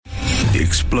the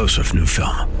explosive new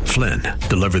film, Flynn,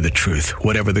 Deliver the Truth,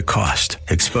 Whatever the Cost,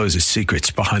 exposes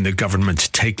secrets behind the government's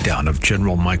takedown of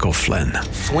General Michael Flynn.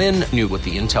 Flynn knew what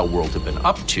the intel world had been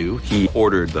up to. He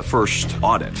ordered the first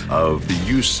audit of the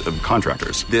use of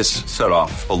contractors. This set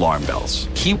off alarm bells.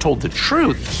 He told the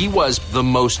truth. He was the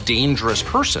most dangerous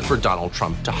person for Donald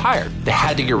Trump to hire. They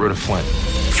had to get rid of Flynn.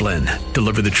 Flynn,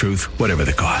 Deliver the Truth, Whatever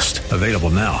the Cost. Available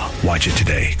now. Watch it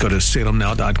today. Go to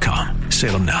salemnow.com.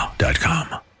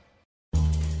 salemnow.com.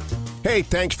 Hey,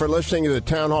 thanks for listening to the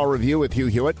Town Hall Review with Hugh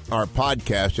Hewitt. Our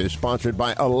podcast is sponsored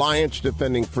by Alliance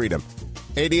Defending Freedom.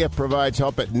 ADF provides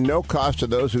help at no cost to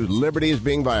those whose liberty is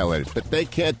being violated, but they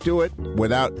can't do it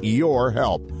without your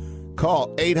help. Call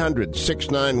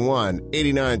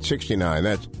 800-691-8969.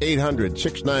 That's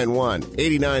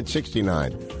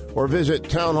 800-691-8969. Or visit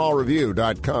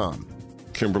townhallreview.com.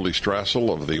 Kimberly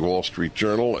Strassel of the Wall Street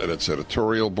Journal and its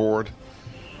editorial board.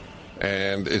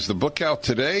 And is the book out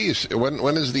today?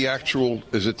 When is the actual?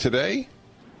 Is it today?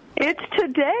 It's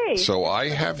today. So I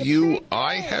have you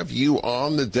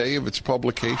on the day of its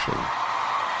publication.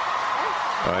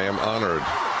 I am honored.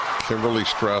 Kimberly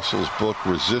Strassel's book,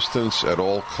 Resistance at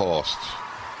All Costs: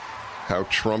 How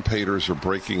Trump Haters Are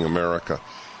Breaking America.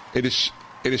 It is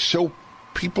so.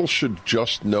 People should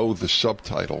just know the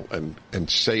subtitle and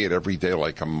say it every day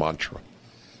like a mantra.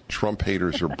 Trump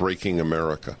haters are breaking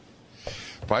America.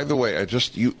 By the way,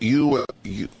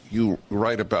 you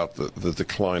write about the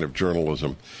decline of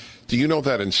journalism. Do you know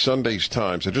that in Sunday's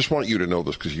Times? I just want you to know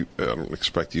this because I don't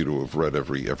expect you to have read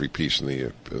every piece in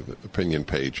the opinion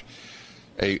page.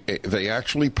 They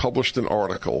actually published an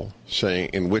article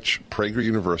saying in which Prager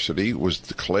University was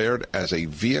declared as a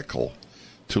vehicle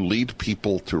to lead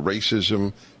people to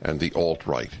racism and the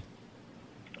alt-right.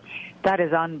 That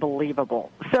is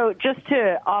unbelievable. So just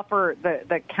to offer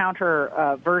the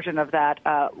counter version of that,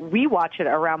 we watch it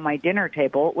around my dinner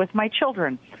table with my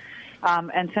children.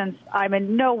 And since I'm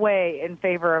in no way in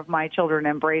favor of my children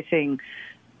embracing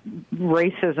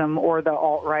racism or the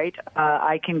alt-right,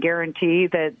 I can guarantee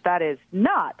that is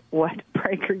not what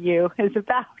PragerU is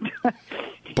about.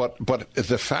 But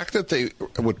the fact that they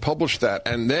would publish that,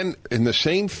 and then in the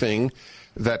same thing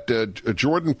that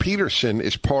Jordan Peterson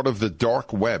is part of the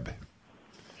dark web.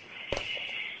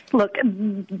 Look,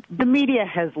 the media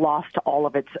has lost all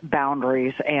of its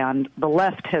boundaries, and the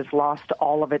left has lost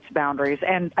all of its boundaries.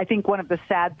 And I think one of the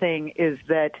sad things is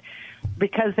that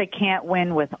because they can't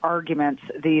win with arguments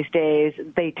these days,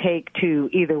 they take to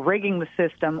either rigging the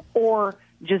system or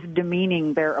just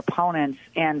demeaning their opponents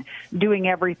and doing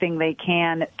everything they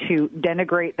can to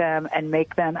denigrate them and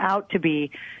make them out to be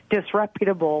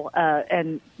disreputable.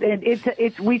 And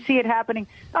it's we see it happening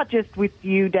not just with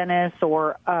you, Dennis,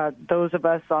 or those of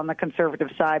us on the conservative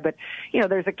side, but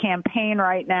there's a campaign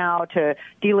right now to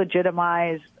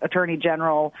delegitimize Attorney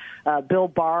General Bill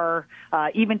Barr,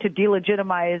 even to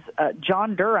delegitimize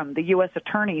John Durham, the U.S.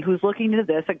 attorney, who's looking into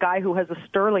this, a guy who has a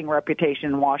sterling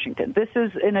reputation in Washington. This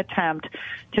is an attempt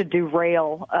to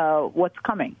derail what's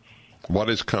coming. What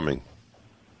is coming?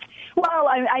 Well,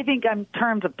 I think in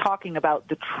terms of talking about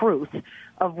the truth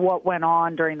of what went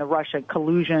on during the Russia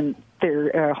collusion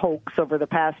hoax over the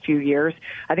past few years,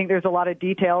 I think there's a lot of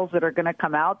details that are going to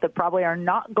come out that probably are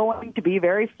not going to be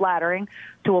very flattering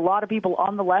to a lot of people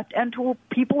on the left and to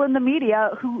people in the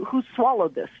media who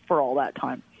swallowed this for all that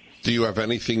time. Do you have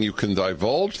anything you can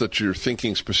divulge that you're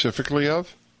thinking specifically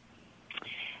of?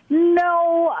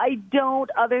 No, I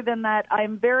don't. Other than that,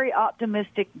 I'm very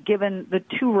optimistic given the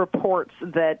two reports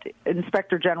that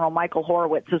Inspector General Michael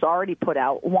Horowitz has already put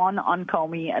out, one on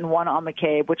Comey and one on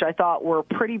McCabe, which I thought were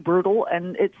pretty brutal,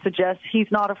 and it suggests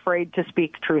he's not afraid to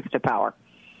speak truth to power.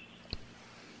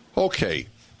 Okay,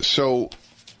 so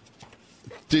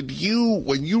did you,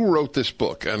 when you wrote this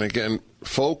book, and again,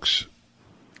 folks,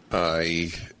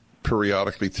 I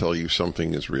periodically tell you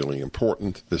something is really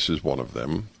important. This is one of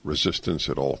them, resistance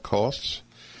at all costs.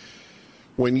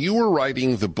 When you were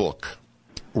writing the book,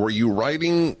 were you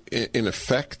writing, in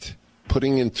effect,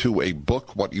 putting into a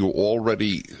book what you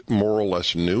already more or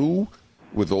less knew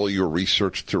with all your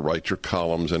research to write your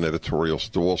columns and editorials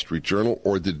at the Wall Street Journal,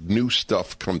 or did new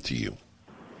stuff come to you?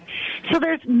 So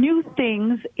there's new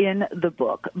things in the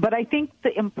book, but I think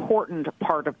the important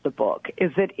part of the book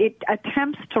is that it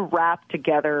attempts to wrap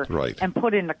together and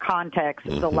put into context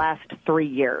the last 3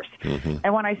 years.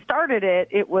 And when I started it,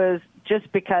 it was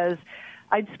just because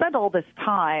I'd spent all this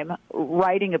time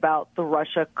writing about the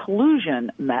Russia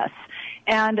collusion mess.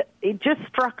 And it just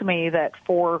struck me that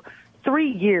for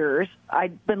 3 years,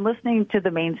 I'd been listening to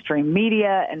the mainstream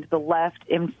media and the left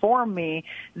inform me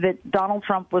that Donald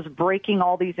Trump was breaking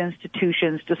all these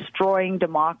institutions, destroying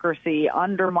democracy,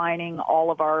 undermining all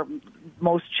of our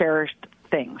most cherished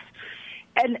things.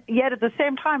 And yet at the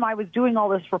same time, I was doing all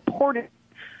this reporting,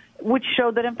 which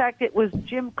showed that, in fact, it was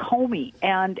Jim Comey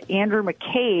and Andrew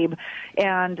McCabe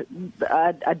and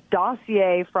a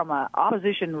dossier from an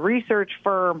opposition research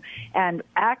firm and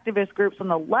activist groups on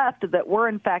the left that were,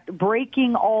 in fact,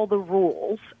 breaking all the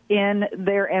rules in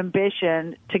their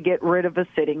ambition to get rid of a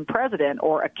sitting president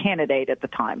or a candidate at the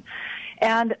time.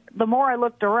 And the more I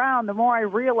looked around, the more I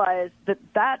realized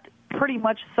that pretty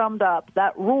much summed up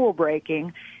that rule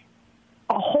breaking,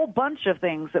 a whole bunch of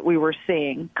things that we were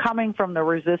seeing coming from the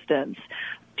resistance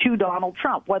to Donald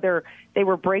Trump, whether they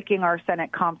were breaking our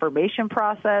Senate confirmation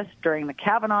process during the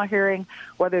Kavanaugh hearing,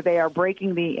 whether they are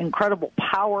breaking the incredible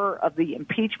power of the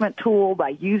impeachment tool by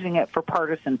using it for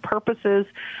partisan purposes,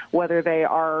 whether they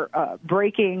are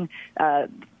breaking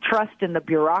trust in the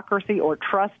bureaucracy or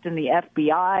trust in the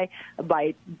FBI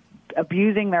by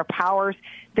abusing their powers.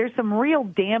 There's some real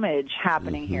damage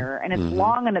happening here, and it's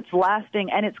long and it's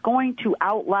lasting, and it's going to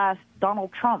outlast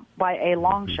Donald Trump by a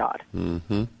long shot.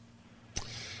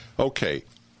 Okay.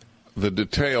 The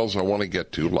details I want to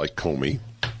get to, like Comey,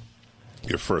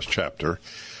 your first chapter.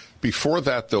 Before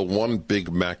that, though, one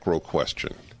big macro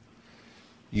question.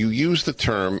 You use the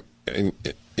term in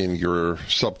your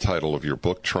subtitle of your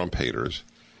book, Trump Haters.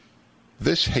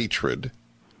 This hatred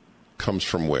comes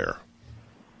from where?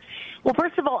 Well,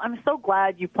 first of all, I'm so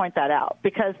glad you point that out,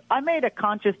 because I made a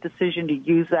conscious decision to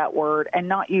use that word and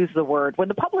not use the word. When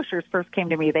the publishers first came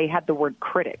to me, they had the word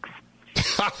critics.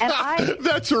 And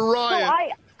That's a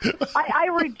riot. So I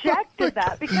rejected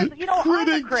that because, I'm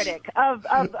a critic of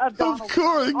Donald Trump. Of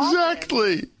course,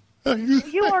 exactly.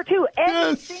 You are too. Any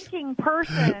Yes. thinking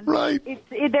person, Right.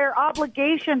 It's their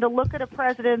obligation to look at a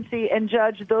presidency and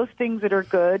judge those things that are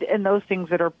good and those things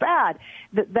that are bad.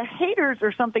 The haters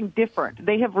are something different.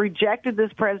 They have rejected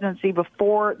this presidency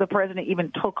before the president even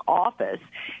took office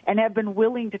and have been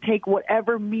willing to take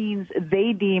whatever means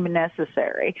they deem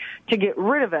necessary to get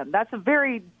rid of him. That's a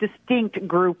very distinct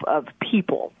group of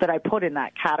people that I put in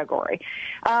that category.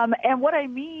 And what I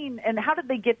mean, and how did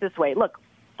they get this way? Look,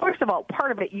 first of all,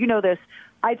 part of it, this,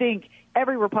 I think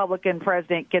every Republican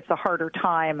president gets a harder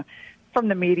time from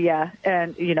the media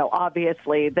and,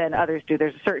 obviously, than others do.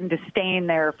 There's a certain disdain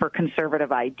there for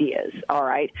conservative ideas, all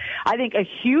right? I think a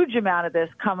huge amount of this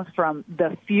comes from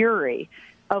the fury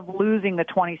of losing the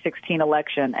 2016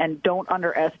 election, and don't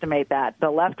underestimate that. The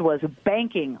left was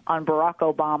banking on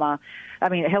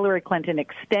Hillary Clinton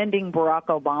extending Barack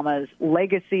Obama's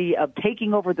legacy of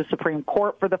taking over the Supreme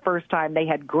Court for the first time. They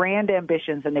had grand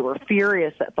ambitions, and they were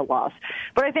furious at the loss.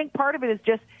 But I think part of it is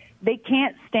just they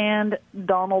can't stand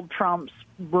Donald Trump's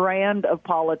brand of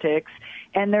politics,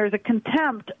 and there's a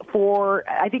contempt for,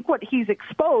 I think what he's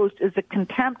exposed is a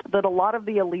contempt that a lot of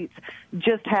the elites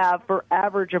just have for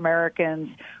average Americans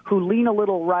who lean a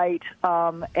little right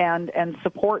and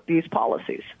support these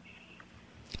policies.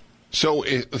 So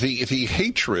the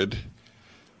hatred,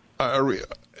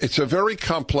 it's a very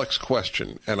complex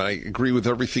question, and I agree with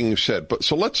everything you said. But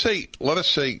so let us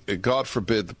say, God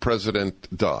forbid, the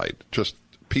president died just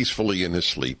peacefully in his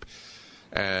sleep,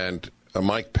 and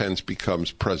Mike Pence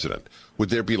becomes president. Would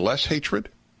there be less hatred?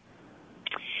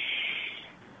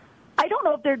 I don't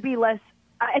know if there'd be less.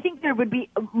 I think there would be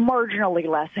marginally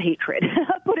less hatred,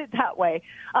 put it that way.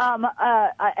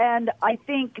 And I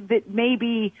think that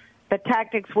maybe the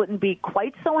tactics wouldn't be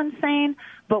quite so insane.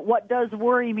 But what does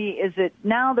worry me is that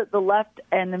now that the left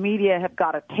and the media have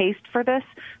got a taste for this,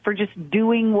 for just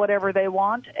doing whatever they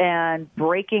want and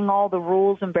breaking all the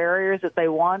rules and barriers that they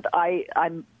want, I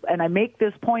make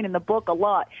this point in the book a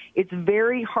lot. It's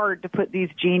very hard to put these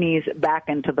genies back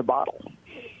into the bottle.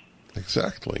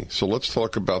 Exactly. So let's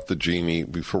talk about the genie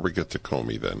before we get to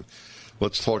Comey then.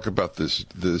 Let's talk about this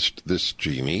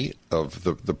genie of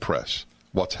the press.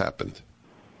 What's happened?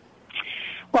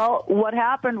 Well, what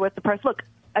happened with the press, look,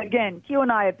 again, you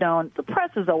and I have known the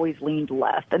press has always leaned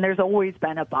left, and there's always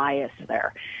been a bias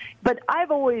there. But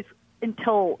I've always,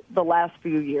 until the last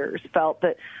few years, felt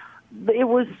that it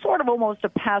was sort of almost a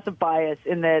passive bias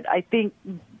in that I think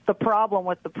the problem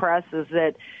with the press is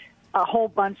that a whole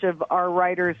bunch of our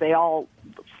writers, they all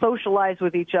socialize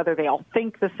with each other. They all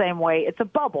think the same way. It's a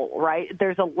bubble, right?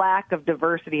 There's a lack of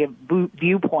diversity of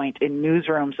viewpoint in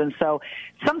newsrooms. And so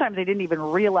sometimes they didn't even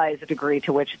realize the degree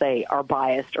to which they are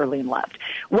biased or lean left.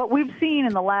 What we've seen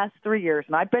in the last 3 years,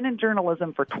 and I've been in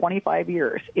journalism for 25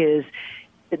 years, is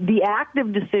the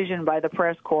active decision by the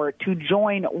press corps to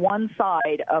join one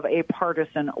side of a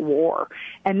partisan war,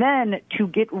 and then to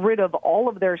get rid of all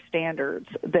of their standards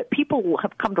that people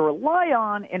have come to rely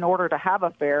on in order to have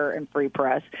a fair and free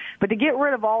press, but to get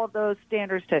rid of all of those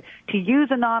standards, to use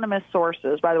anonymous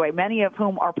sources, by the way, many of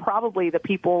whom are probably the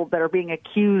people that are being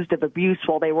accused of abuse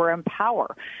while they were in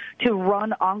power, to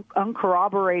run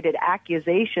uncorroborated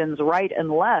accusations right and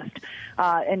left,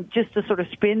 and just to sort of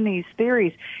spin these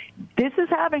theories. This is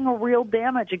having a real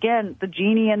damage. Again, the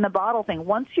genie in the bottle thing.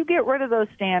 Once you get rid of those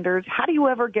standards, how do you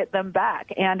ever get them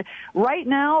back? And right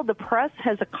now, the press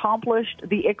has accomplished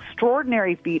the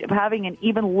extraordinary feat of having an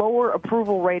even lower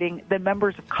approval rating than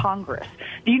members of Congress.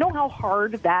 Do you know how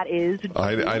hard that is?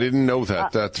 I didn't know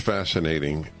that. That's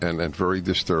fascinating and very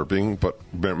disturbing, but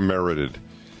merited.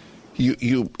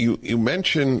 You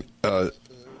mentioned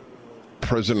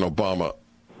President Obama.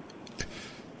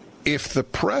 If the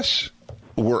press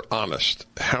were honest,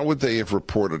 how would they have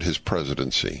reported his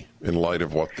presidency in light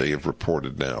of what they have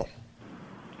reported now?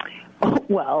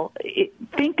 Well,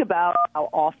 think about how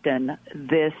often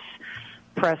this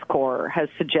press corps has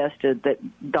suggested that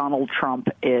Donald Trump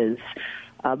is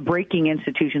breaking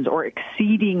institutions or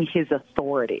exceeding his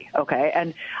authority, okay?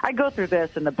 And I go through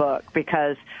this in the book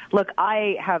because, look,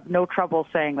 I have no trouble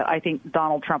saying that I think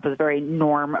Donald Trump is very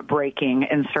norm-breaking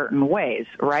in certain ways,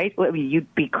 right? I mean,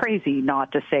 you'd be crazy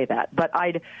not to say that. But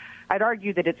I'd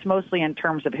argue that it's mostly in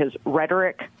terms of his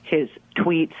rhetoric, his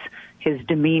tweets, his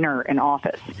demeanor in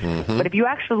office. Mm-hmm. But if you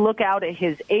actually look out at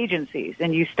his agencies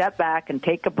and you step back and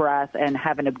take a breath and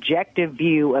have an objective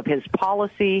view of his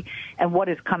policy and what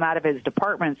has come out of his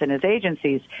departments and his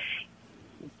agencies,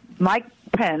 Mike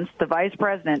Pence, the vice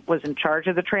president, was in charge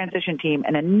of the transition team.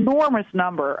 An enormous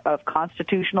number of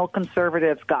constitutional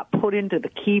conservatives got put into the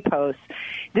key posts.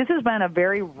 This has been a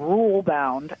very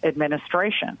rule-bound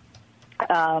administration.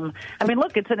 I mean,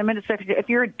 look, it's an administration. If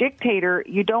you're a dictator,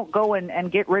 you don't go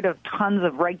and get rid of tons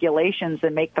of regulations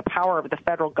and make the power of the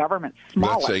federal government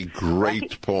smaller. That's a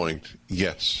great point.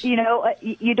 Yes. You know,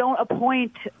 you don't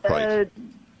appoint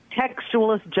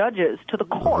textualist judges to the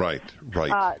court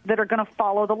that are going to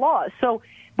follow the law. So,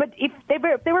 but if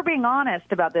they were being honest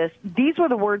about this, these were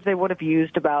the words they would have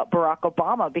used about Barack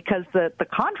Obama, because the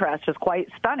contrast is quite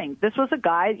stunning. This was a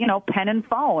guy, you know, pen and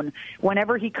phone.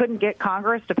 Whenever he couldn't get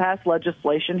Congress to pass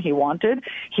legislation he wanted,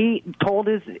 he told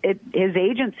his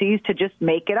agencies to just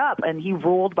make it up, and he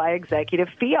ruled by executive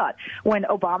fiat. When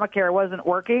Obamacare wasn't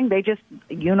working, they just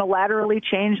unilaterally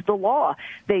changed the law.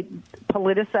 They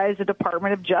politicized the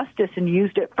Department of Justice and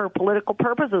used it for political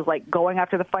purposes, like going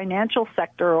after the financial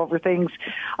sector over things,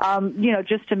 you know,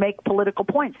 just to make political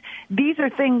points. These are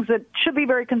things that should be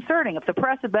very concerning. If the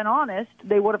press had been honest,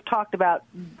 they would have talked about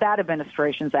that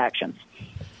administration's actions.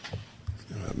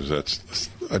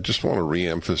 I just want to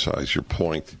reemphasize your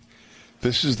point.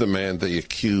 This is the man they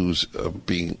accuse of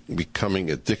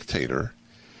becoming a dictator,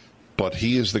 but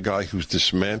he is the guy who's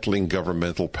dismantling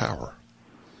governmental power.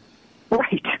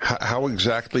 Right. How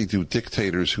exactly do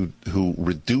dictators who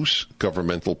reduce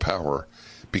governmental power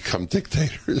become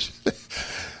dictators?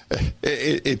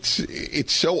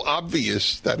 It's so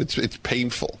obvious that it's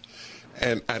painful.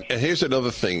 And here's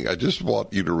another thing I just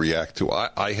want you to react to.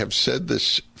 I have said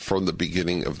this from the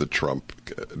beginning of the Trump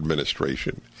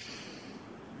administration.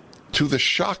 To the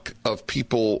shock of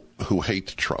people who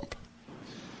hate Trump,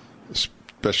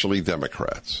 especially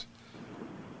Democrats,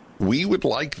 we would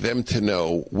like them to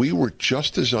know we were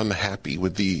just as unhappy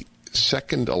with the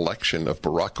second election of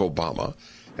Barack Obama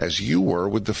as you were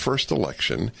with the first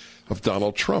election of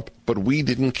Donald Trump, but we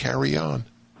didn't carry on.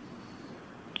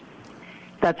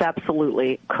 That's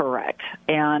absolutely correct.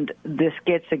 And this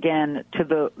gets, again, to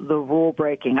the rule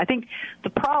breaking. I think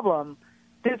the problem,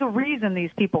 there's a reason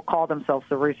these people call themselves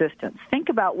the resistance. Think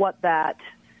about what that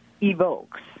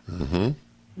evokes. Mm-hmm.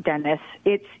 Dennis,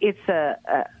 it's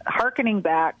a hearkening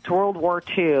back to World War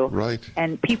II, right,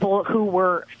 and people who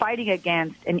were fighting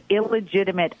against an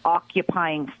illegitimate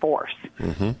occupying force.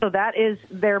 Mm-hmm. So that is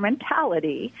their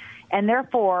mentality, and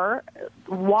therefore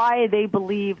why they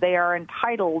believe they are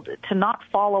entitled to not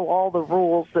follow all the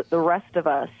rules that the rest of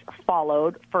us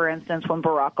followed, for instance, when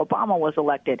Barack Obama was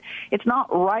elected. It's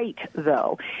not right,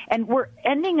 though. And we're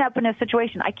ending up in a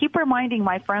situation, I keep reminding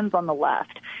my friends on the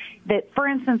left, that, for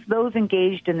instance, those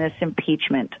engaged in this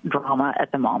impeachment drama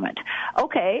at the moment.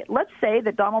 Okay, let's say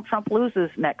that Donald Trump loses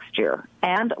next year,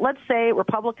 and let's say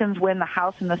Republicans win the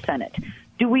House and the Senate.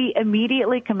 Do we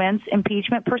immediately commence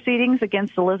impeachment proceedings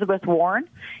against Elizabeth Warren?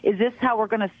 Is this how we're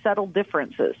going to settle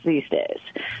differences these days?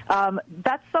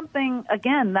 That's something,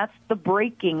 again, that's the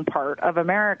breaking part of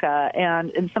America,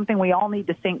 and something we all need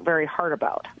to think very hard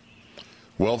about.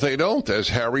 Well, they don't, as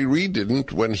Harry Reid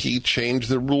didn't when he changed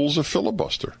the rules of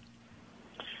filibuster.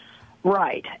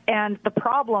 Right. And the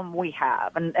problem we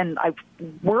have, and I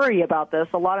worry about this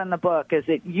a lot in the book, is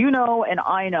that you know and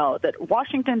I know that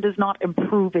Washington does not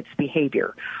improve its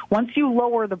behavior. Once you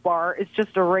lower the bar, it's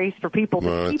just a race for people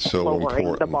to keep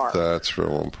lowering the bar. That's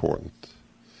real important.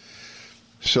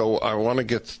 So I want to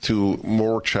get to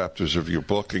more chapters of your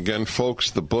book. Again,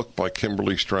 folks, the book by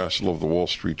Kimberly Strassel of the Wall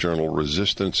Street Journal,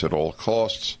 Resistance at All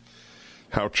Costs,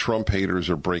 How Trump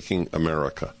Haters Are Breaking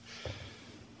America.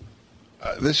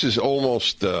 This is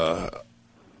almost, I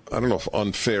don't know if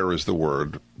unfair is the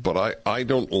word, but I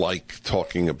don't like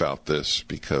talking about this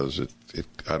because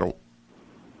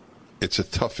it's a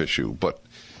tough issue. But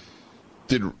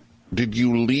did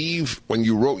you leave, when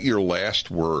you wrote your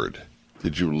last word,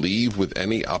 did you leave with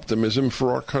any optimism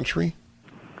for our country?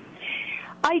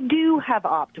 I do have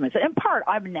optimism. In part,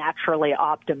 I'm a naturally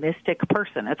optimistic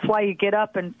person. It's why you get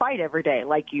up and fight every day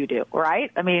like you do,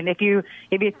 right? I mean, if you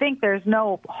think there's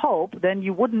no hope, then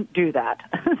you wouldn't do that.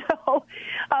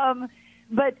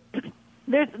 But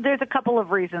there's a couple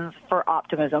of reasons for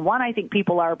optimism. One, I think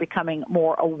people are becoming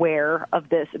more aware of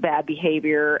this bad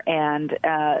behavior and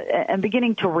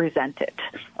beginning to resent it.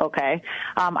 Okay,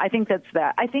 I think that's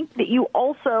that. I think that you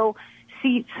also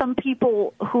see some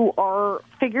people who are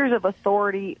figures of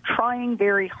authority trying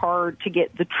very hard to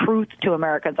get the truth to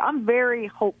Americans. I'm very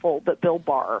hopeful that Bill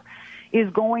Barr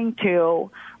is going to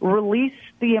release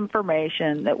the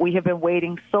information that we have been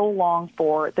waiting so long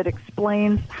for that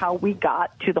explains how we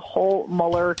got to the whole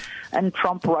Mueller and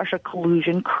Trump-Russia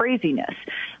collusion craziness.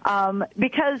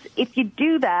 Because if you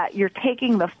do that, you're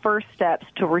taking the first steps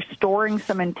to restoring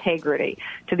some integrity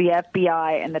to the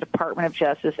FBI and the Department of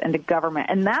Justice and to government.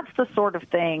 And that's the sort of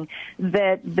thing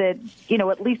that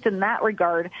at least in that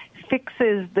regard,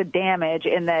 fixes the damage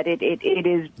in that it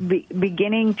is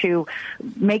beginning to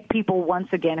make people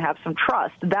once again have some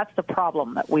trust. That's the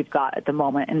problem that we've got at the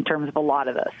moment in terms of a lot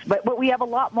of this. But we have a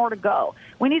lot more to go.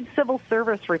 We need civil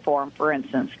service reform, for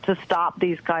instance, to stop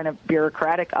these kind of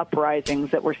bureaucratic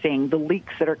uprisings that we're seeing, the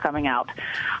leaks that are coming out.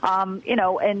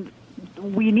 And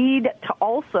we need to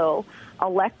also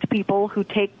elect people who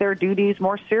take their duties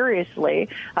more seriously,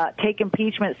 take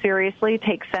impeachment seriously,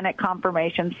 take Senate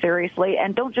confirmation seriously,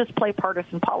 and don't just play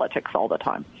partisan politics all the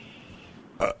time.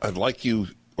 I'd like you,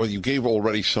 well, you gave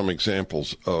already some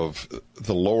examples of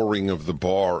the lowering of the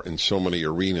bar in so many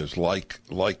arenas, like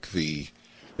the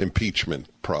impeachment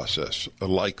process,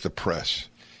 like the press.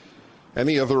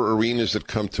 Any other arenas that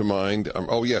come to mind?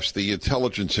 Oh, yes, the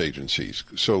intelligence agencies.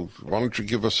 So why don't you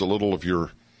give us a little of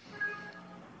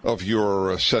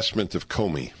your assessment of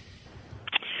Comey?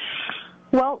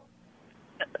 Well,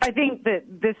 I think that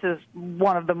this is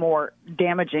one of the more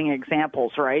damaging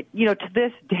examples, right? To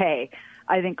this day,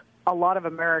 I think a lot of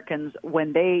Americans,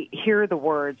 when they hear the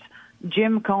words,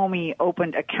 Jim Comey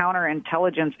opened a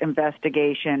counterintelligence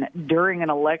investigation during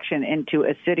an election into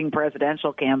a sitting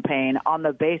presidential campaign on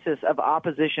the basis of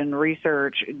opposition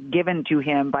research given to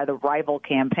him by the rival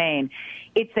campaign.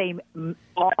 It's a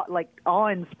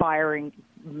awe-inspiring,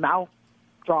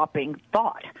 mouth-dropping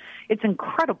thought. It's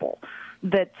incredible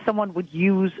that someone would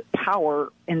use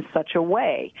power in such a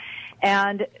way.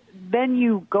 And then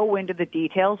you go into the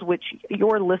details, which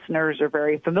your listeners are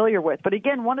very familiar with. But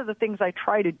again, one of the things I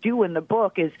try to do in the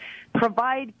book is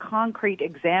provide concrete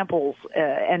examples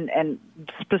and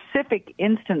specific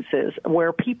instances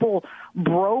where people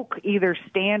broke either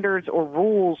standards or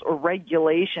rules or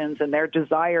regulations in their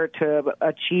desire to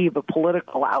achieve a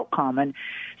political outcome. And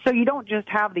so you don't just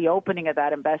have the opening of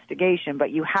that investigation,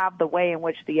 but you have the way in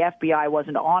which the FBI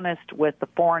wasn't honest with the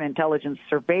Foreign Intelligence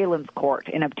Surveillance Court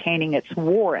in obtaining its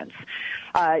warrants.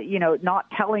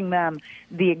 Not telling them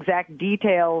the exact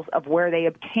details of where they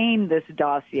obtained this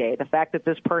dossier, the fact that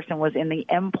this person was in the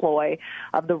employ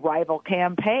of the rival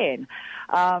campaign.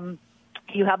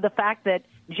 You have the fact that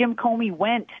Jim Comey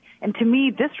went, and to me,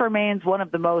 this remains one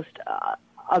of the most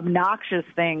obnoxious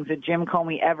things that Jim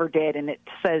Comey ever did, and it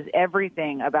says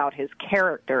everything about his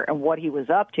character and what he was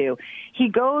up to. He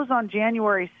goes on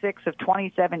January 6th of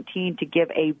 2017 to give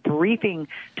a briefing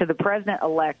to the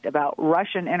president-elect about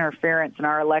Russian interference in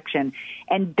our election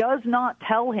and does not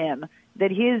tell him that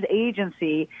his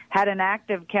agency had an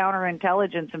active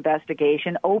counterintelligence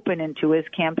investigation open into his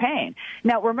campaign.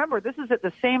 Now, remember, this is at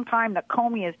the same time that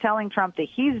Comey is telling Trump that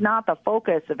he's not the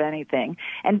focus of anything.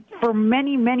 And for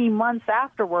many, many months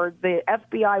afterward, the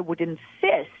FBI would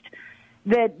insist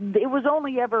that it was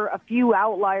only ever a few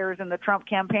outliers in the Trump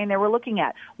campaign they were looking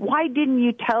at. Why didn't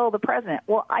you tell the president?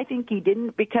 Well, I think he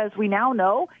didn't, because we now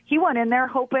know he went in there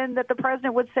hoping that the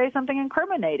president would say something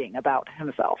incriminating about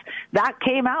himself. That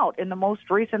came out in the most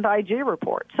recent IG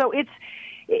report. So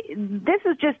this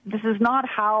is not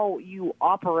how you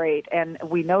operate. And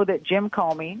we know that Jim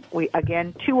Comey,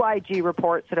 again, 2 IG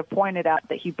reports that have pointed out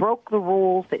that he broke the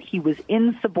rules, that he was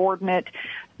insubordinate.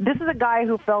 This is a guy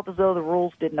who felt as though the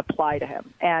rules didn't apply to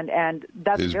him. And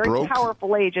that's a very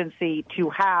powerful agency to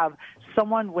have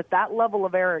someone with that level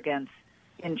of arrogance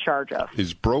in charge of.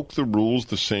 Is broke the rules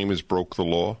the same as broke the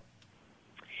law?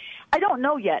 I don't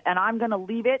know yet, and I'm going to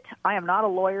leave it. I am not a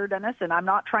lawyer, Dennis, and I'm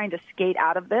not trying to skate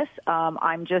out of this.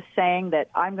 I'm just saying that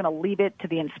I'm going to leave it to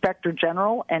the Inspector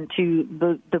General and to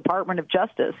the Department of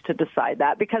Justice to decide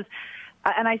that, because,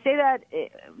 and I say that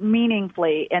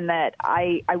meaningfully, in that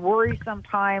I worry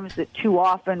sometimes that too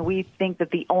often we think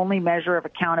that the only measure of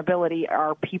accountability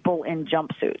are people in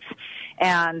jumpsuits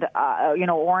and,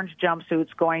 orange jumpsuits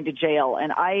going to jail.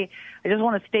 And I just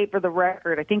want to state for the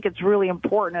record, I think it's really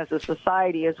important as a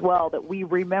society as well that we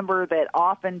remember that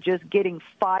often just getting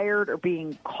fired or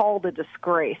being called a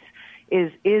disgrace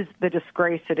is the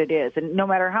disgrace that it is. And no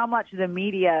matter how much the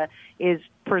media is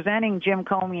presenting Jim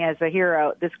Comey as a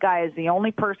hero, this guy is the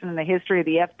only person in the history of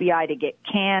the FBI to get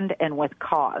canned, and with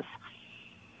cause.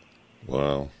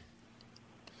 Wow.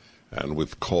 And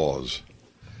with cause.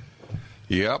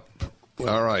 Yep.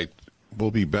 All right.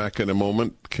 We'll be back in a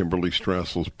moment. Kimberly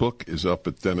Strassel's book is up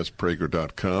at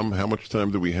DennisPrager.com. How much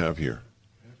time do we have here?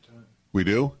 We have time. We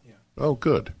do? Yeah. Oh,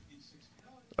 good.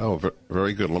 Oh,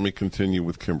 very good. Let me continue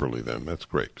with Kimberly then. That's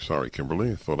great. Sorry,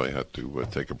 Kimberly. I thought I had to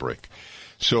take a break.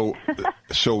 So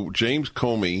James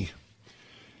Comey,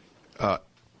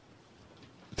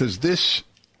 does this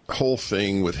whole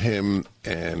thing with him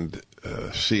and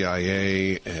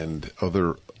CIA and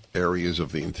other areas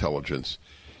of the intelligence,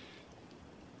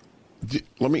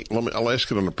 I'll ask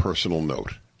it on a personal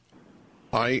note.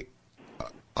 I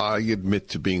admit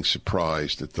to being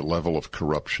surprised at the level of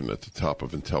corruption at the top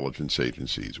of intelligence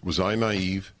agencies. Was I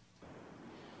naive?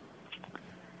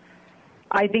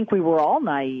 I think we were all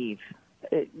naive,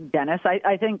 Dennis.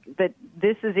 I think that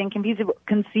this is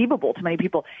inconceivable to many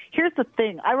people. Here's the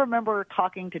thing. I remember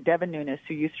talking to Devin Nunes,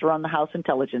 who used to run the House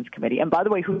Intelligence Committee, and by the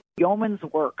way, who yeoman's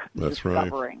work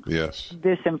discovering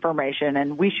this information,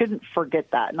 and we shouldn't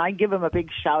forget that. And I give him a big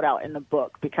shout-out in the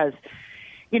book because,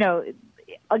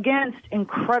 against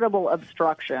incredible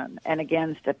obstruction and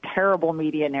against a terrible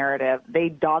media narrative, they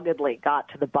doggedly got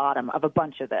to the bottom of a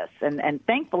bunch of this. And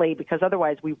thankfully, because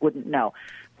otherwise we wouldn't know.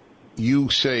 You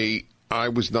say I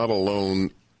was not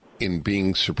alone in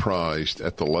being surprised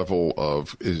at the level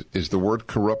of, is the word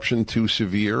corruption too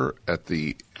severe at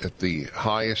the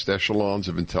highest echelons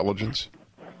of intelligence?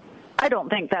 I don't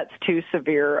think that's too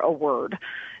severe a word.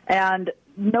 And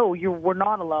no, you were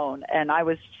not alone. And I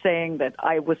was saying that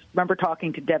remember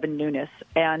talking to Devin Nunes,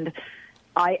 and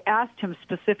I asked him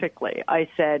specifically, I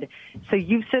said, so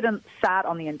you've sat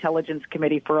on the Intelligence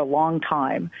Committee for a long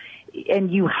time,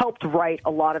 and you helped write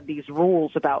a lot of these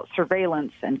rules about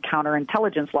surveillance and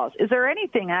counterintelligence laws. Is there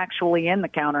anything actually in the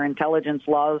counterintelligence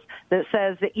laws that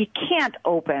says that you can't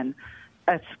open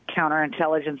a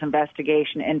counterintelligence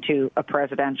investigation into a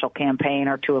presidential campaign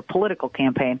or to a political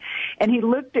campaign? And he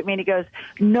looked at me and he goes,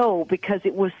 no, because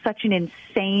it was such an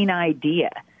insane idea.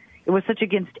 It was such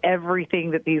against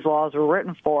everything that these laws were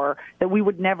written for that we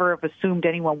would never have assumed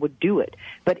anyone would do it.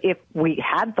 But if we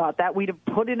had thought that, we'd have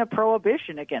put in a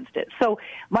prohibition against it. So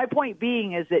my point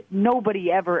being is that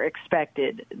nobody ever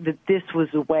expected that this was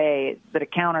the way that a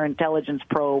counterintelligence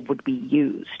probe would be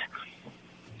used.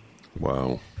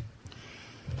 Wow.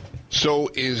 So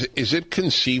is it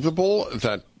conceivable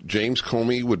that James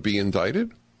Comey would be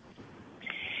indicted?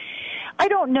 I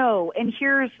don't know, and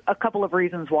here's a couple of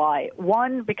reasons why.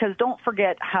 One, because don't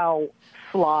forget how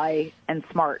sly and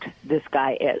smart this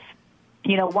guy is.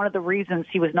 One of the reasons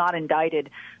he was not indicted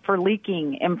for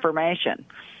leaking information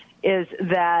is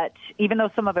that even though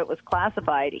some of it was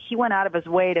classified, he went out of his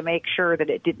way to make sure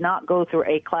that it did not go through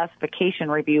a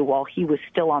classification review while he was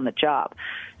still on the job.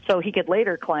 So he could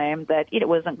later claim that it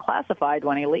wasn't classified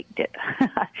when he leaked it.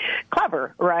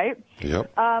 Clever, right?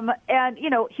 Yep. And,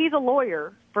 he's a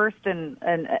lawyer, first and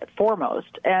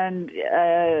foremost. And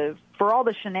for all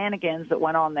the shenanigans that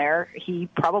went on there, he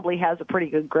probably has a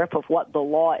pretty good grip of what the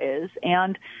law is.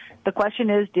 And the question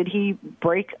is, did he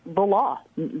break the law?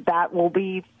 That will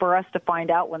be for us to find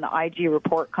out when the IG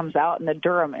report comes out and the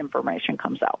Durham information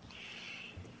comes out.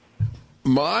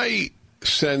 My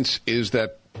sense is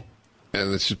that,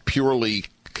 and this is purely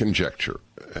conjecture,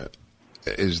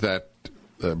 is that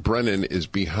Brennan is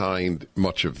behind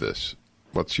much of this.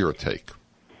 What's your take?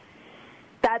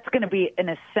 That's going to be an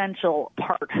essential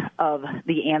part of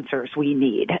the answers we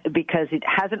need because it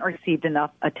hasn't received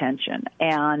enough attention.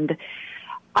 And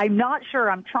I'm not sure.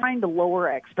 I'm trying to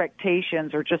lower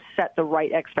expectations or just set the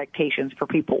right expectations for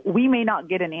people. We may not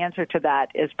get an answer to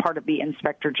that as part of the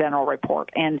Inspector General report.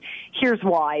 And here's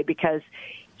why, because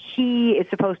he is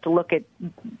supposed to look at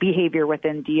behavior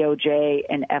within DOJ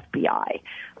and FBI.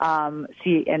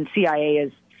 And CIA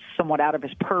is somewhat out of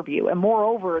his purview. And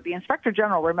moreover, the Inspector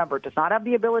General, remember, does not have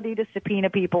the ability to subpoena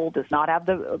people, does not have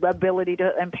the ability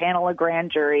to impanel a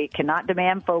grand jury, cannot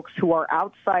demand folks who are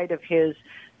outside of his,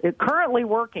 currently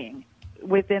working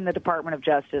within the Department of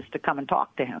Justice to come and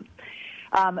talk to him.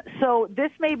 So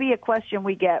this may be a question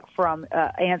we get from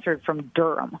answered from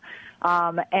Durham.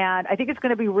 And I think it's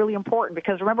going to be really important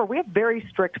because, remember, we have very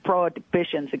strict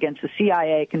prohibitions against the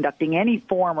CIA conducting any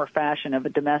form or fashion of a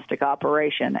domestic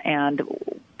operation. And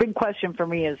big question for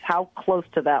me is how close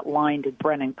to that line did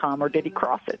Brennan come, or did he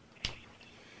cross it?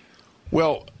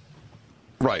 Well,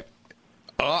 right.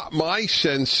 My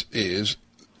sense is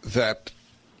that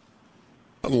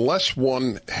unless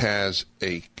one has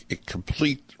a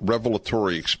complete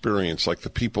revelatory experience like the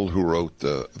people who wrote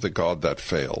the God That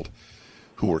Failed,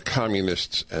 who were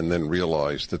communists and then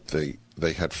realized that they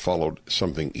had followed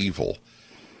something evil,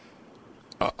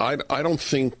 I don't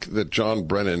think that John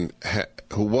Brennan,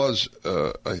 who was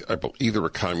either a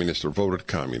communist or voted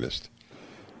communist,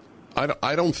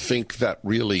 I don't think that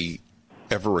really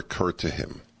ever occurred to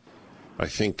him. I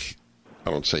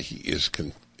don't say he is.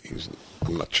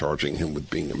 I'm not charging him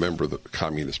with being a member of the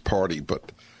Communist Party,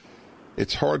 but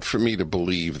it's hard for me to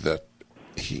believe that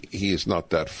he is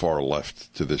not that far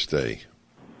left to this day.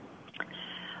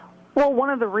 Well, one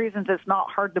of the reasons it's not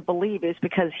hard to believe is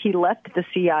because he left the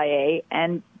CIA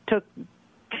and took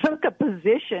a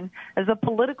position as a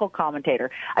political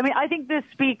commentator. I mean, I think this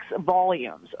speaks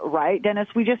volumes, right, Dennis?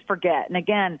 We just forget. And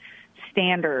again,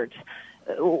 standards.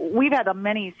 We've had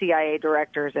many CIA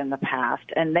directors in the past,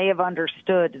 and they have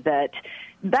understood that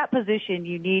position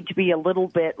you need to be a little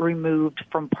bit removed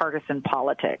from partisan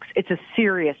politics. It's a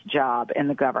serious job in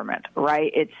the government,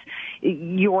 right?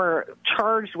 You're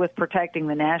charged with protecting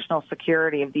the national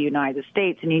security of the United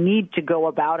States, and you need to go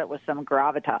about it with some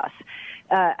gravitas.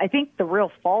 I think the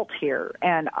real fault here,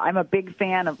 and I'm a big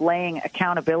fan of laying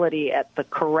accountability at the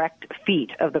correct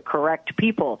feet of the correct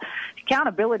people.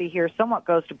 Accountability here somewhat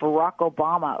goes to Barack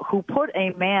Obama, who put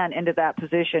a man into that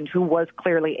position who was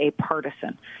clearly a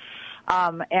partisan.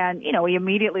 And, he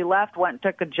immediately left, went and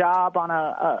took a job on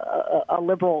a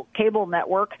liberal cable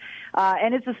network.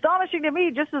 And it's astonishing to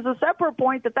me, just as a separate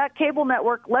point, that cable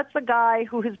network lets a guy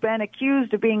who has been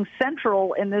accused of being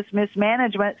central in this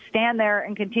mismanagement stand there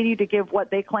and continue to give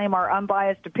what they claim are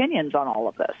unbiased opinions on all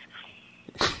of this.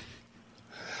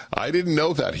 I didn't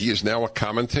know that. He is now a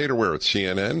commentator. Where, at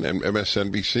CNN and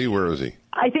MSNBC? Where is he?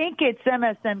 I think it's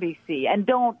MSNBC. And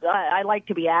I like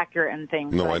to be accurate in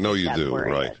things. No, I know you do,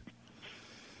 right.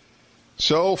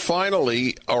 So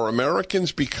finally, are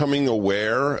Americans becoming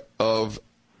aware of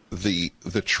the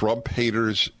Trump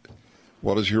haters,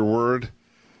 what is your word,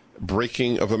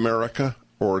 breaking of America?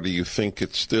 Or do you think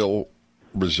it's still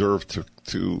reserved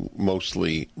to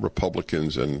mostly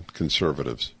Republicans and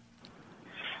conservatives?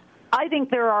 I think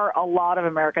there are a lot of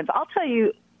Americans. I'll tell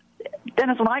you,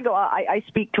 Dennis, when I go out, I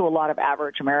speak to a lot of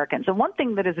average Americans. And one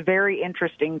thing that is very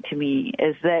interesting to me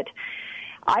is that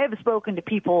I have spoken to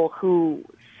people who,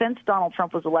 since Donald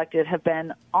Trump was elected, have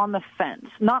been on the fence,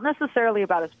 not necessarily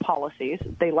about his policies.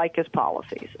 They like his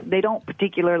policies. They don't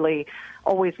particularly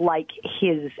always like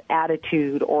his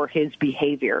attitude or his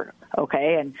behavior,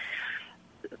 okay? And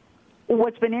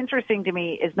what's been interesting to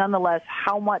me is nonetheless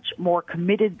how much more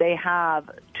committed they have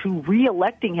to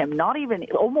re-electing him, not even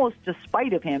almost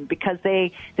despite of him, because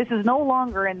this is no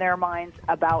longer in their minds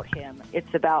about him.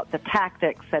 It's about the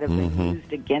tactics that have been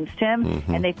used against him,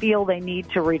 and they feel they need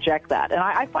to reject that. And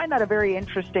I find that a very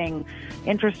interesting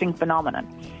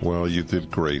phenomenon. Well, you did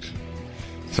great.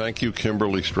 Thank you,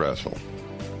 Kimberly Strassel.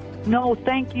 No,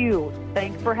 thank you.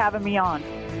 Thanks for having me on.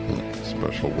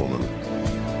 Special woman.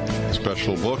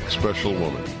 Special book, special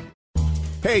woman.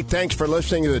 Hey, thanks for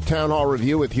listening to the Town Hall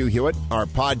Review with Hugh Hewitt. Our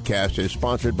podcast is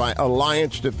sponsored by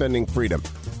Alliance Defending Freedom.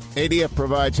 ADF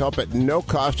provides help at no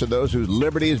cost to those whose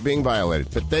liberty is being violated,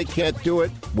 but they can't do it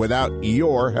without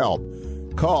your help.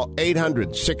 Call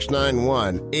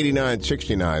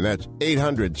 800-691-8969. That's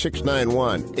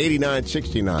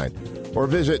 800-691-8969. Or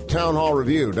visit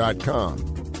townhallreview.com.